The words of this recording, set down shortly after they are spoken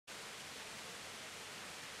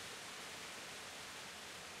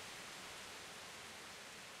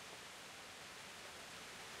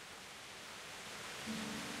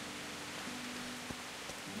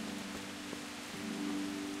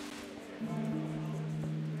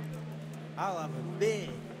I'll have a big.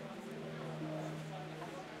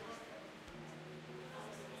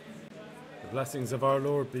 The blessings of our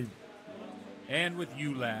Lord be... And with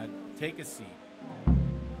you, lad. Take a seat.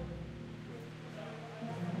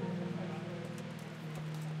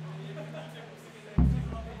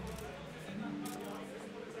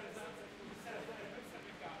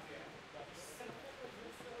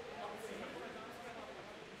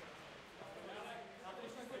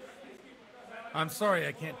 I'm sorry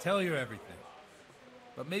I can't tell you everything,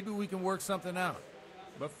 but maybe we can work something out.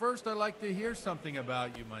 But first, I'd like to hear something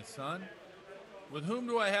about you, my son. With whom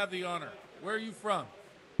do I have the honor? Where are you from?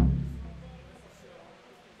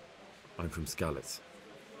 I'm from Skalitz.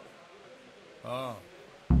 Oh,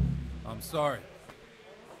 I'm sorry.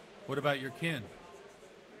 What about your kin?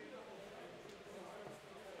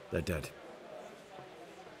 They're dead.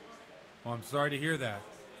 Oh, I'm sorry to hear that.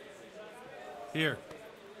 Here,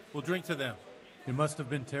 we'll drink to them. It must have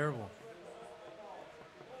been terrible.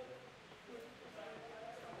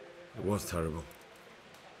 It was terrible.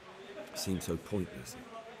 It seemed so pointless.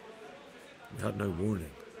 We had no warning.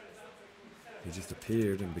 They just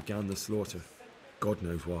appeared and began the slaughter. God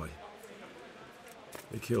knows why.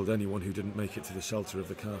 They killed anyone who didn't make it to the shelter of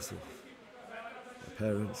the castle. My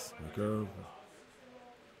parents, my girl,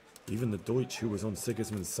 even the Deutsch who was on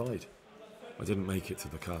Sigismund's side. I didn't make it to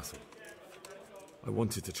the castle. I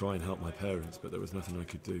wanted to try and help my parents, but there was nothing I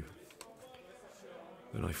could do.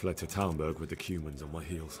 Then I fled to Talmberg with the Cumans on my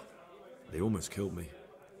heels. They almost killed me.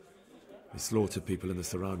 They slaughtered people in the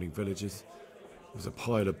surrounding villages. There was a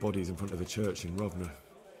pile of bodies in front of the church in Rovna.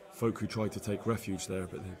 Folk who tried to take refuge there,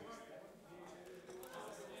 but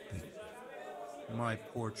they... My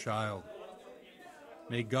poor child.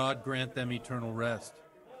 May God grant them eternal rest.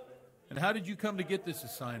 And how did you come to get this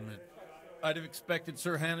assignment? I'd have expected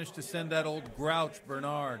Sir Hanish to send that old grouch,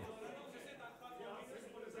 Bernard.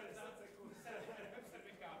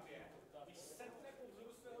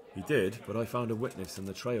 He did, but I found a witness and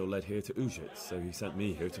the trail led here to Ujit, so he sent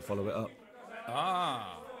me here to follow it up.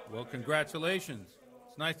 Ah, well, congratulations.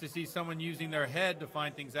 It's nice to see someone using their head to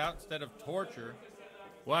find things out instead of torture.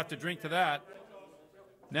 We'll have to drink to that.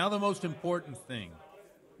 Now the most important thing.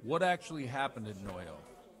 What actually happened at Noyo?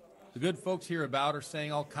 The good folks hereabout are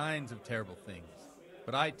saying all kinds of terrible things,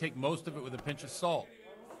 but I take most of it with a pinch of salt.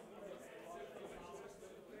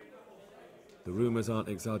 The rumors aren't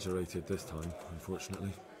exaggerated this time,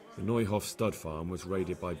 unfortunately. The Neuhof stud farm was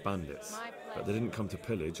raided by bandits, but they didn't come to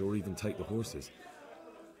pillage or even take the horses.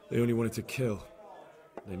 They only wanted to kill.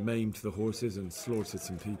 They maimed the horses and slaughtered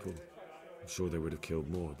some people. I'm sure they would have killed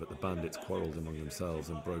more, but the bandits quarreled among themselves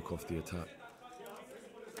and broke off the attack.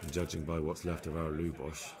 And judging by what's left of our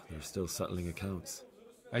Lubosh, they're still settling accounts.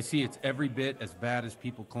 I see it's every bit as bad as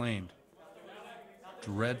people claimed.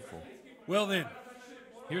 Dreadful. Well then,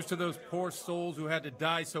 here's to those poor souls who had to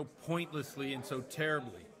die so pointlessly and so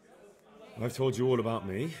terribly. I've told you all about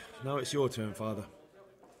me. Now it's your turn, Father.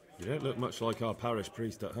 You don't look much like our parish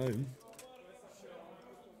priest at home.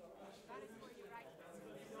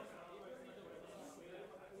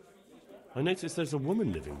 I notice there's a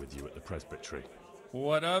woman living with you at the presbytery.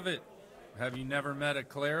 What of it? Have you never met a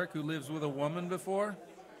cleric who lives with a woman before?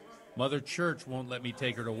 Mother Church won't let me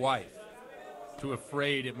take her to wife. Too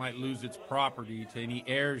afraid it might lose its property to any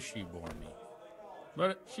heirs she bore me.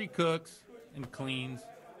 But she cooks and cleans.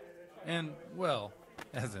 And, well,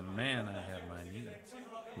 as a man, I have my needs.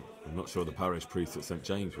 I'm not sure the parish priest at St.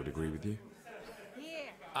 James would agree with you.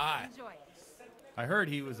 Here, Aye. enjoy. I heard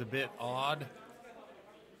he was a bit odd.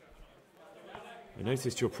 I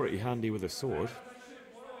noticed you're pretty handy with a sword.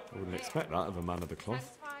 I wouldn't expect that of a man of the cloth.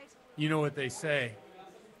 Satisfied? You know what they say.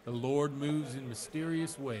 The Lord moves in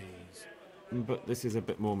mysterious ways. But this is a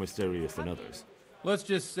bit more mysterious than others. Let's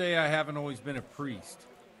just say I haven't always been a priest.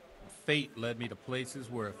 Fate led me to places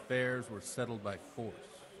where affairs were settled by force.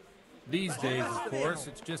 These days, of course,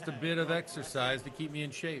 it's just a bit of exercise to keep me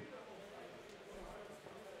in shape.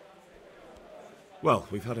 Well,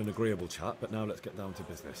 we've had an agreeable chat, but now let's get down to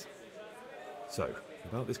business. So,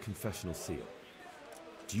 about this confessional seal.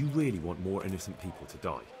 Do you really want more innocent people to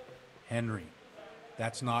die? Henry,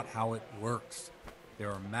 that's not how it works. There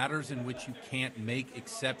are matters in which you can't make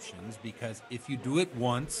exceptions because if you do it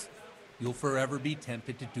once, you'll forever be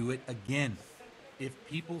tempted to do it again. If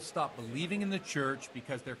people stop believing in the church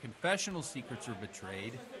because their confessional secrets are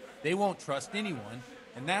betrayed, they won't trust anyone,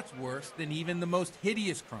 and that's worse than even the most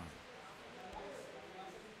hideous crime.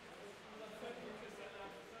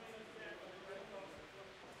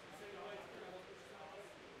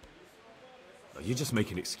 You're just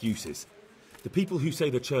making excuses. The people who say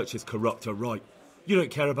the church is corrupt are right. You don't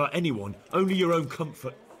care about anyone, only your own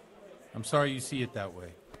comfort. I'm sorry you see it that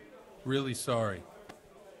way. Really sorry.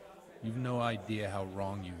 You've no idea how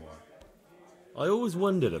wrong you are. I always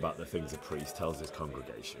wondered about the things a priest tells his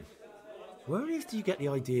congregation. Where on earth do you get the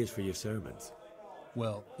ideas for your sermons?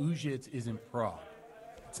 Well, Ujits isn't Prague.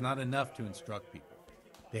 It's not enough to instruct people.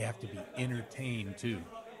 They have to be entertained, too.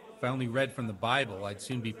 If I only read from the Bible, I'd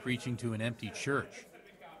soon be preaching to an empty church.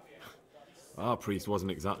 Our priest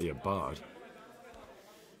wasn't exactly a bard.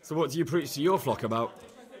 So what do you preach to your flock about?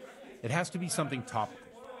 It has to be something topical.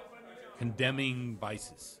 Condemning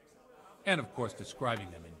vices. And, of course, describing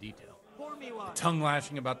them in detail. The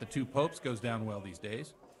tongue-lashing about the two popes goes down well these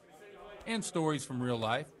days. And stories from real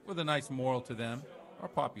life, with a nice moral to them, are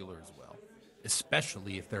popular as well.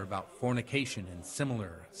 Especially if they're about fornication and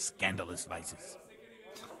similar scandalous vices.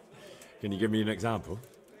 Can you give me an example?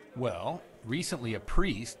 Well, recently a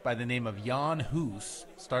priest by the name of Jan Hus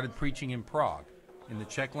started preaching in Prague, in the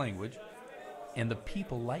Czech language, and the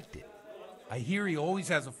people liked it. I hear he always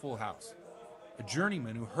has a full house. A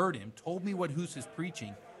journeyman who heard him told me what Hus is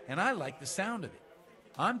preaching, and I like the sound of it.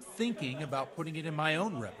 I'm thinking about putting it in my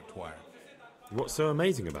own repertoire. What's so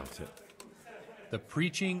amazing about it? The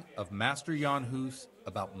preaching of Master Jan Hus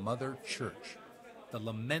about Mother Church. The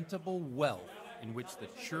lamentable wealth in which the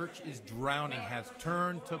church is drowning has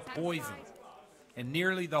turned to poison, and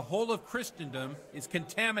nearly the whole of Christendom is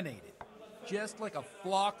contaminated. Just like a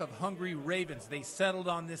flock of hungry ravens, they settled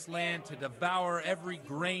on this land to devour every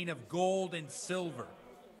grain of gold and silver.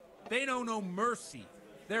 They know no mercy.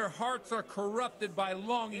 Their hearts are corrupted by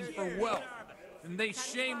longing for wealth, and they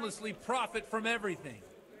shamelessly profit from everything.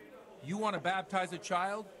 You want to baptize a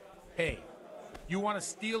child? Pay. You want to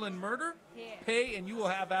steal and murder? Pay, and you will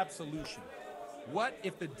have absolution. What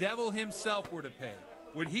if the devil himself were to pay?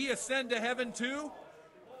 Would he ascend to heaven too?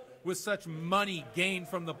 With such money gained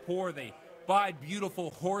from the poor, they buy beautiful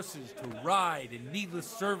horses to ride and needless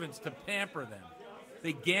servants to pamper them.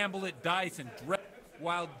 They gamble at dice and dress,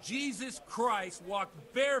 while Jesus Christ walked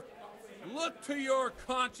barefoot. Look to your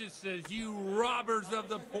consciences, you robbers of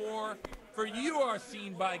the poor, for you are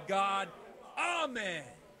seen by God. Amen.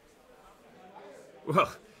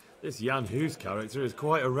 Well, this Jan Hus character is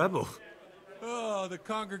quite a rebel. Oh, the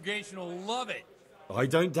congregation will love it. I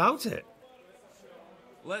don't doubt it.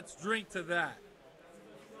 Let's drink to that.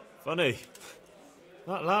 Funny.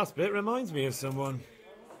 That last bit reminds me of someone.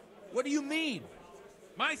 What do you mean?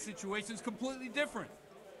 My situation's completely different.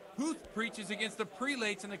 Huth preaches against the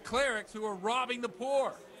prelates and the clerics who are robbing the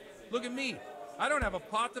poor. Look at me. I don't have a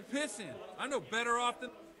pot to piss in. I'm no better off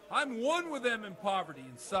than... I'm one with them in poverty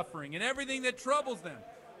and suffering and everything that troubles them.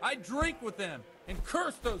 I drink with them and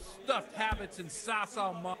curse those stuffed habits and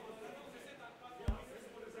sasau minds.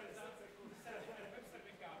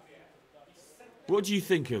 What do you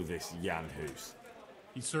think of this Jan Hus?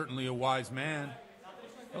 He's certainly a wise man.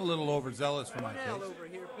 A little overzealous for my taste.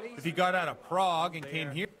 If he got out of Prague and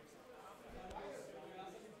came here...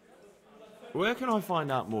 Where can I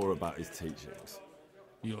find out more about his teachings?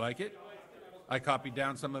 You like it? I copied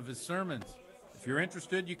down some of his sermons. If you're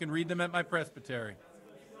interested, you can read them at my presbytery.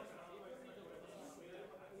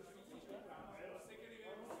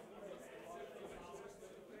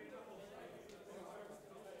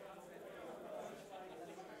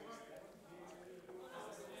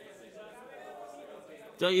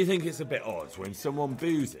 Don't you think it's a bit odd when someone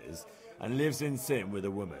boozes and lives in sin with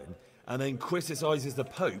a woman and then criticises the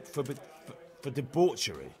Pope for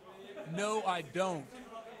debauchery? No, I don't.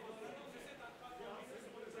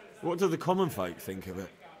 What do the common folk think of it?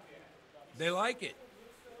 They like it.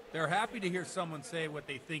 They're happy to hear someone say what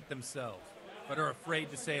they think themselves, but are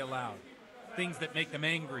afraid to say aloud. Things that make them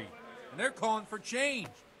angry. And they're calling for change.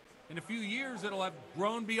 In a few years, it'll have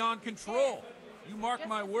grown beyond control. You mark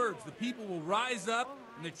my words, the people will rise up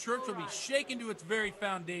and the church will be shaken to its very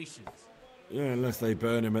foundations. Yeah, unless they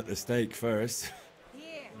burn him at the stake first.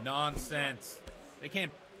 Nonsense. They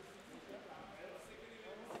can't...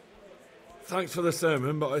 Thanks for the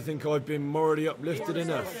sermon, but I think I've been morally uplifted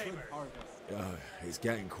enough. Oh, it's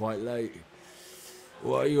getting quite late.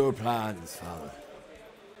 What are your plans, Father?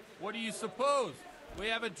 What do you suppose? We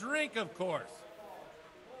have a drink, of course.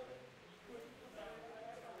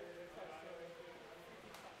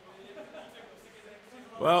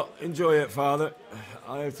 Well, enjoy it, Father.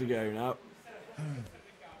 I have to go now.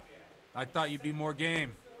 I thought you'd be more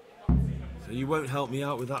game. So you won't help me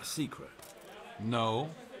out with that secret?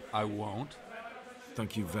 No, I won't.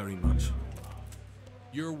 Thank you very much.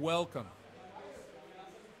 You're welcome.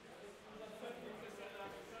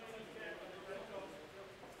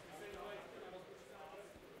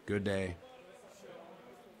 Good day.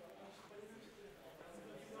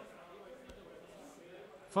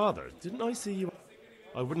 Father, didn't I see you?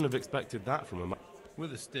 I wouldn't have expected that from a man.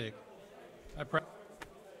 With a stick.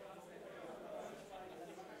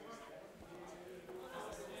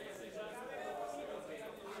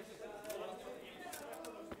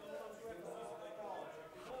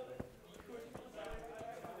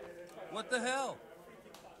 What the hell?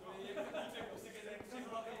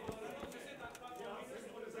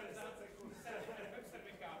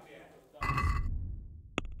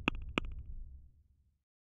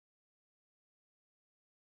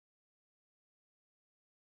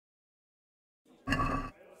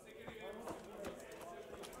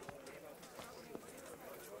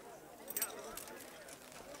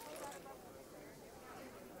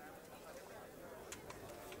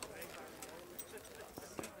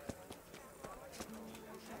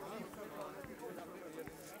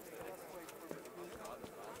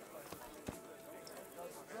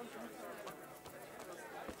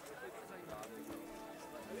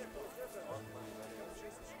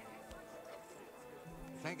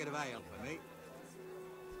 Tankard of ale for me.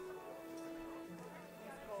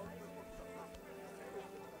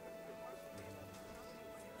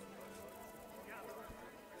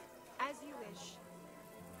 As you wish.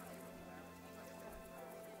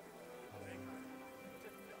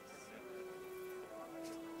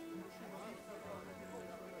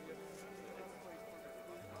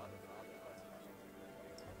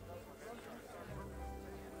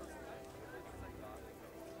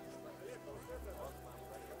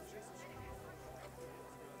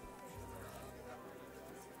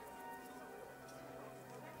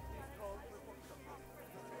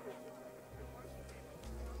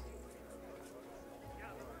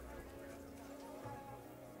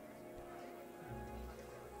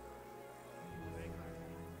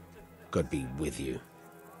 God be with you.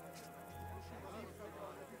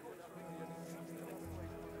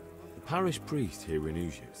 The parish priest here in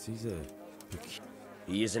Ujis, he's a...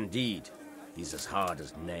 He is indeed. He's as hard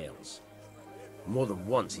as nails. More than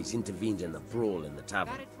once he's intervened in a brawl in the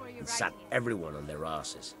tavern and sat everyone on their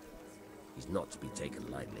asses. He's not to be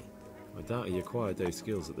taken lightly. I doubt he acquired those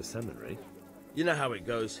skills at the seminary. You know how it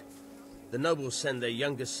goes. The nobles send their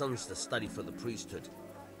youngest sons to study for the priesthood,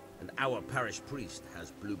 and our parish priest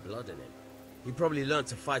has blue blood in him. He probably learned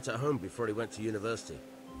to fight at home before he went to university.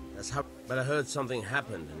 That's how... But I heard something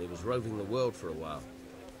happened and he was roving the world for a while.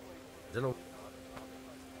 I don't know...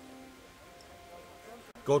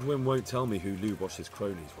 Godwin won't tell me who Lubosh's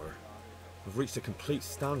cronies were. I've reached a complete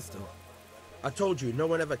standstill. I told you, no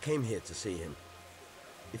one ever came here to see him.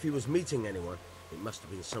 If he was meeting anyone, it must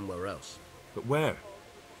have been somewhere else. But where?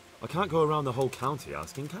 I can't go around the whole county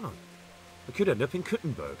asking, can I? I could end up in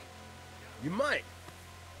Kuttenberg. You might.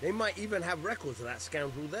 They might even have records of that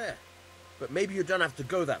scoundrel there. But maybe you don't have to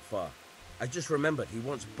go that far. I just remembered he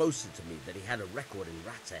once boasted to me that he had a record in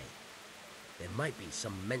Rattay. There might be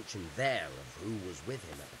some mention there of who was with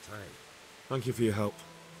him at the time. Thank you for your help.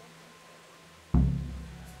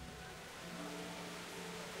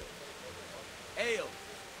 Ale!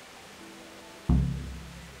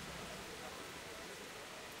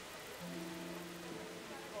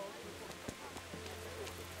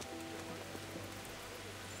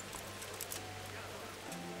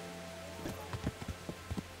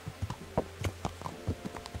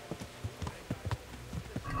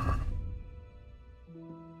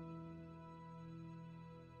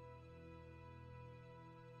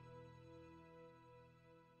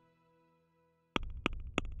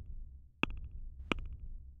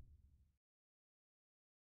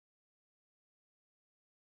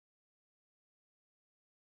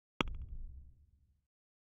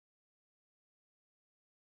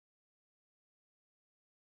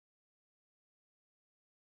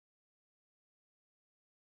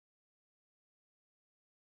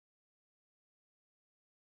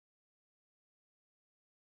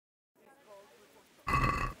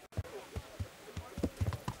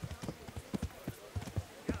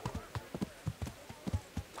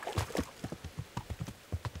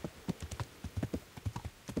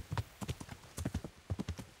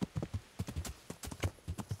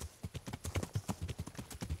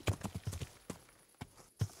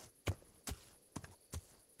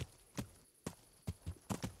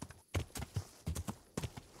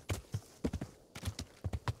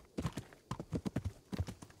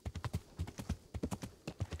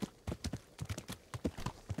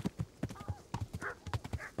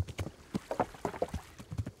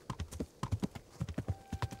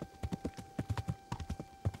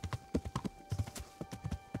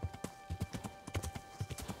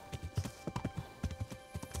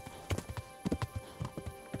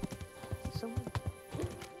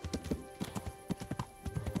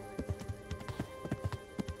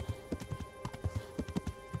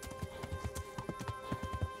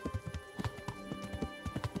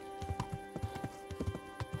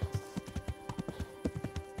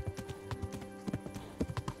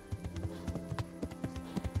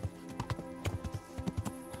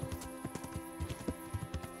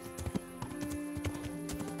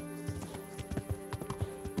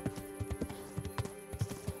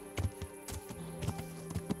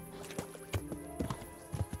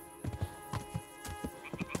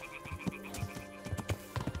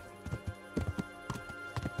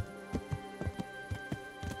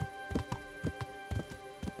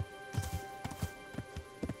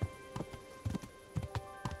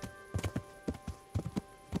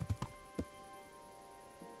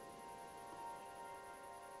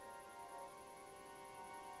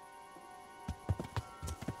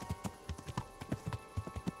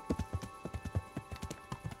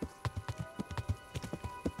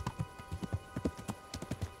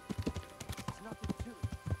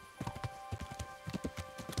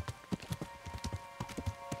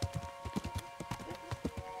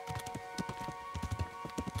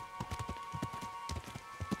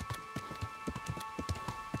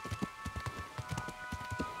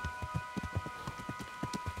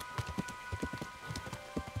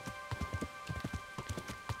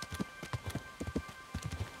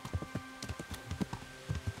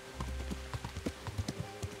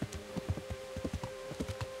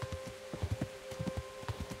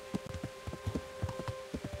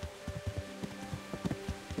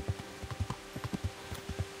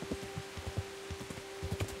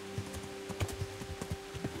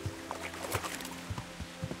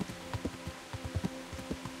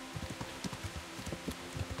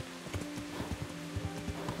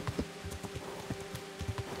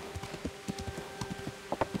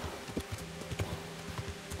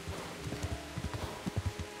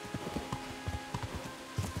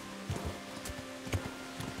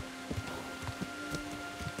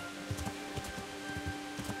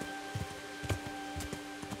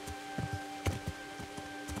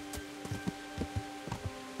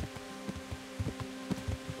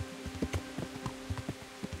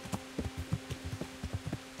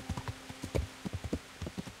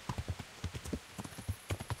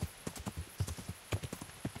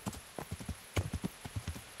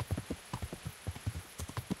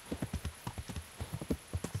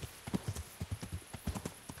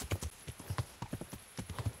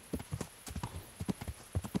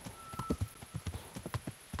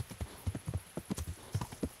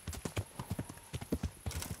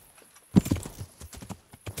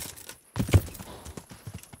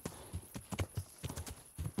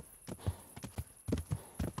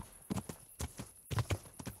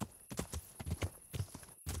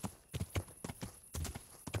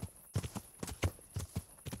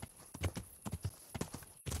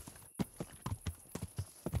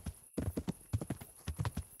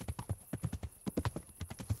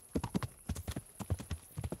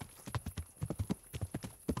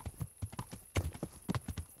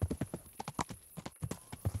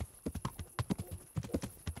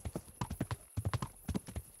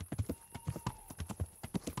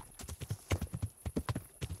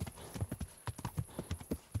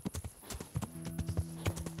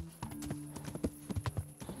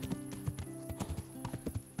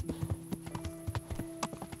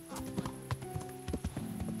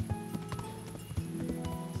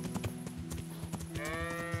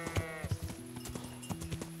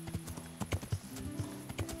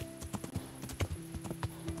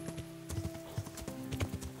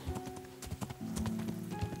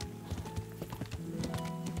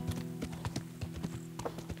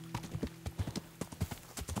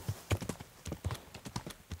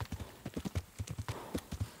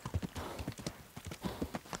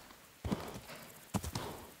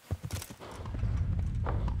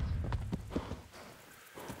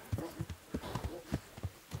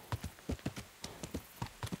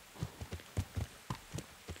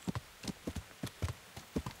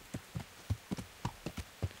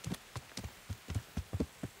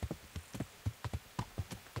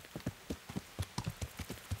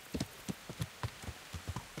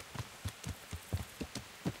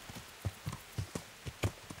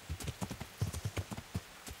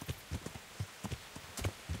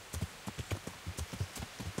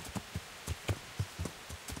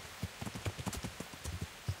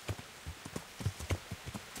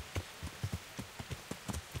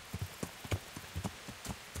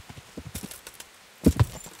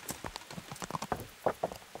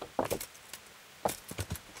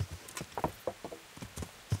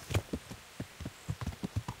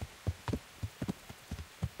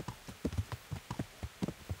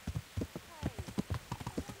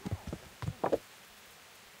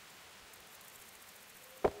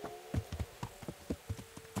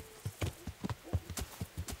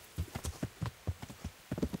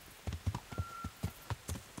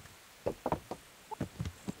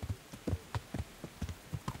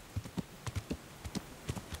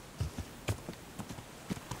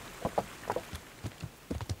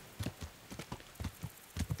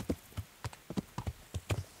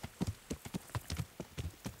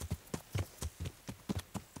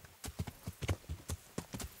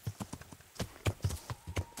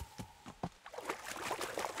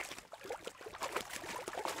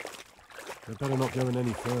 I better not go in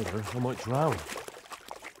any further. I might drown.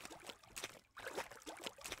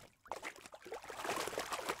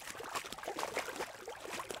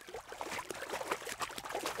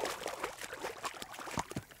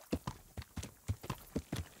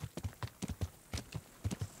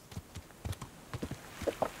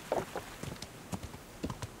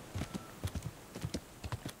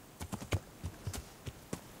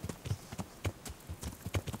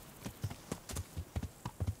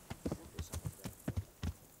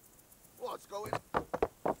 What's going?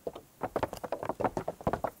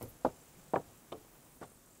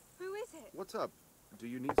 Who is it? What's up? Do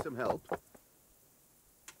you need some help?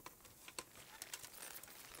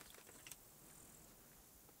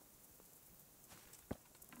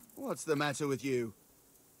 What's the matter with you?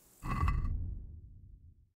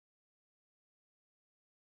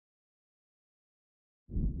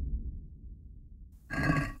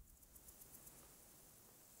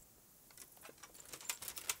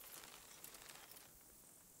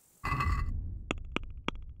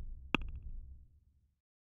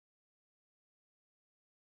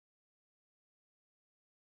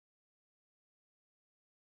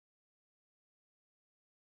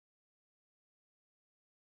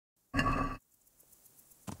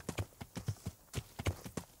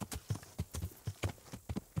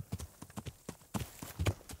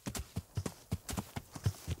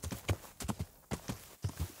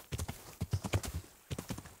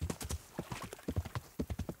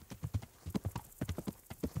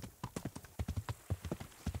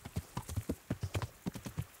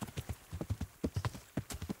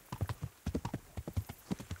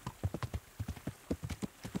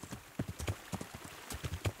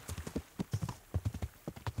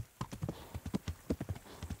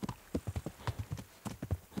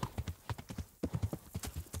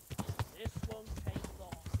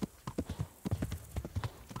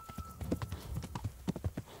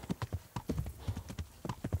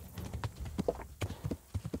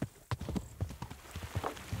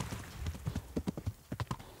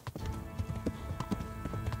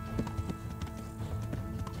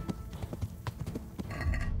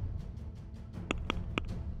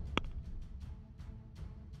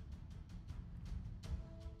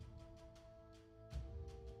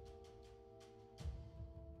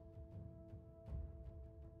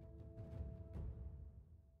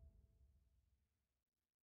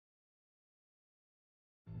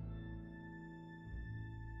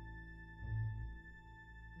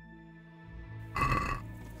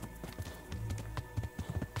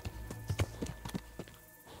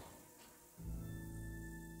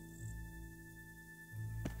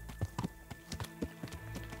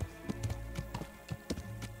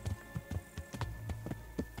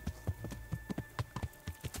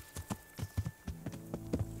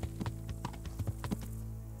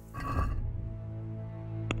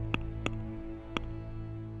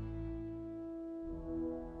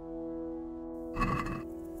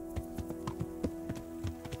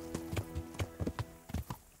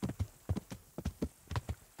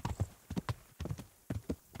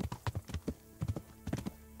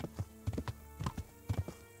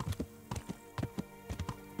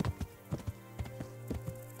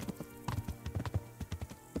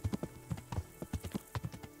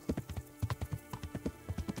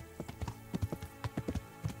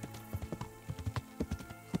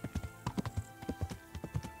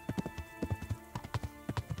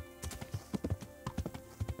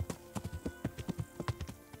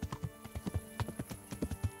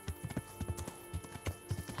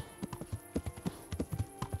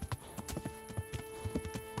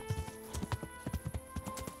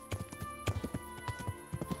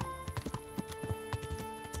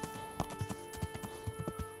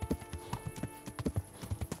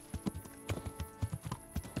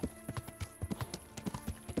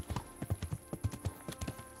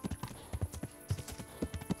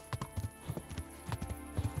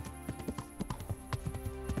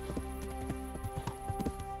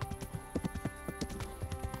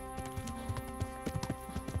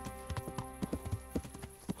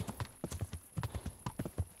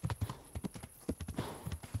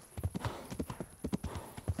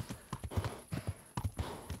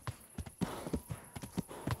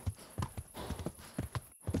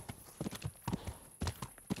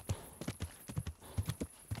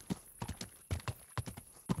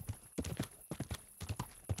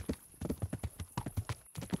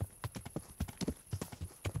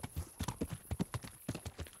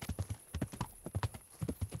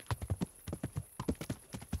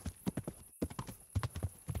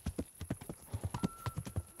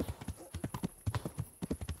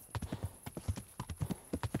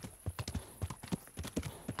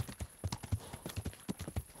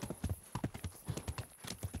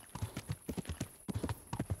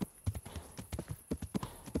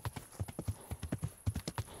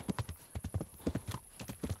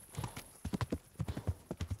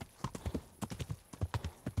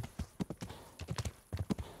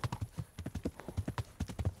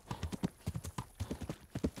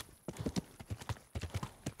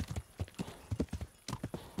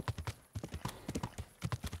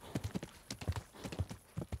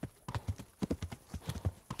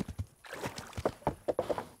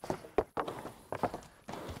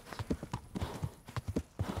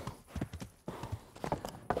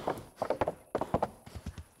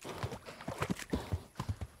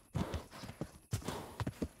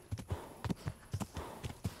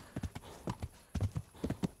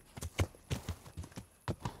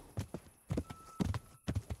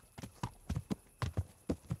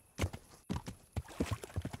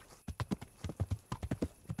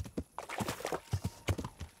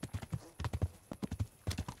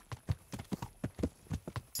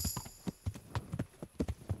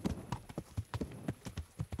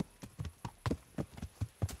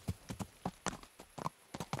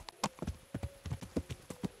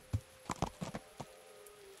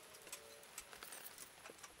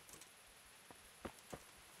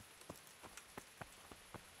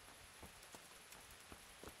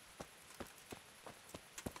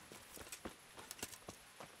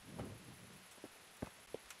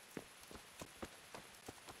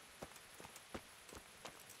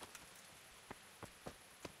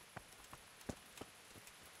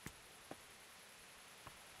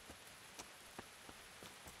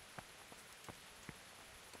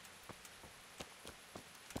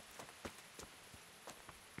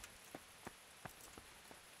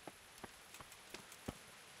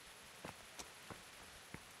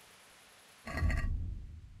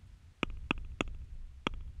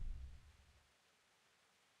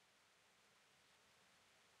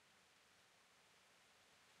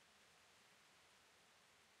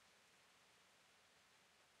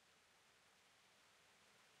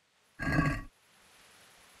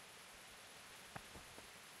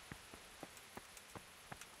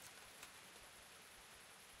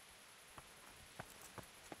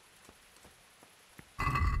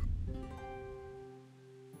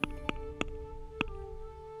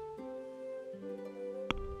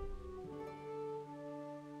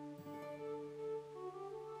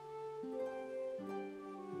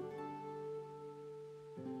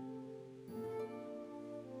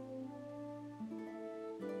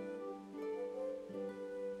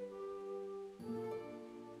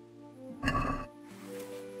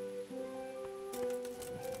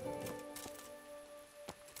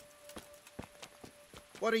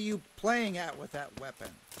 What are you playing at with that weapon?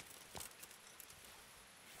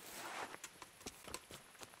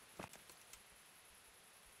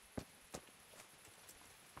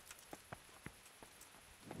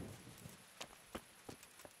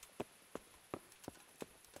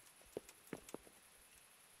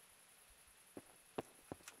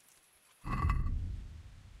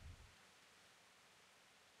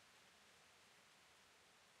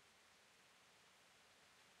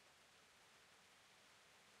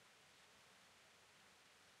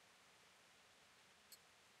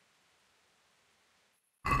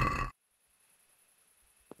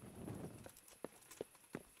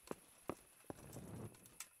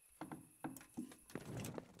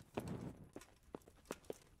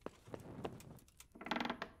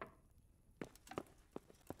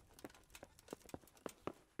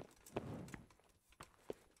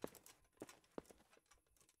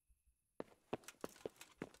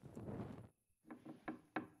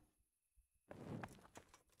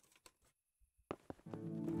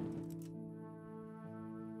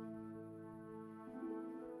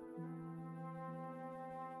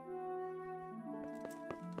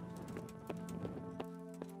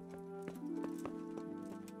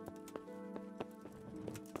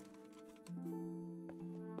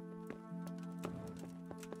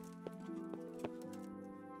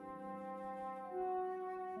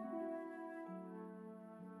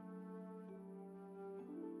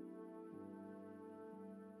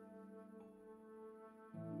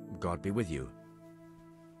 God be with you.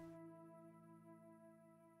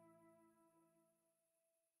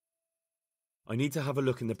 I need to have a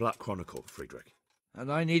look in the Black Chronicle, Friedrich.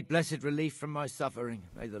 And I need blessed relief from my suffering.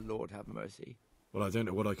 May the Lord have mercy. Well, I don't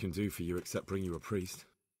know what I can do for you except bring you a priest.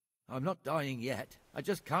 I'm not dying yet. I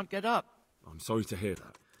just can't get up. I'm sorry to hear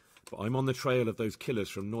that, but I'm on the trail of those killers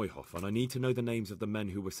from Neuhof, and I need to know the names of the men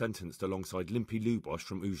who were sentenced alongside Limpy Lubosch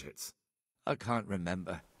from Ujitz. I can't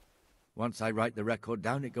remember. Once I write the record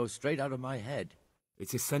down, it goes straight out of my head.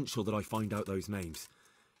 It's essential that I find out those names.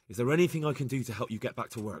 Is there anything I can do to help you get back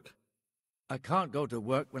to work? I can't go to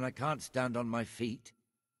work when I can't stand on my feet.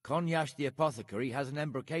 Konyash the apothecary has an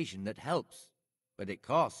embrocation that helps, but it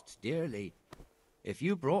costs dearly. If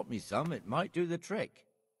you brought me some, it might do the trick.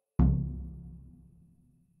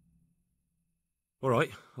 All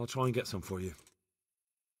right, I'll try and get some for you.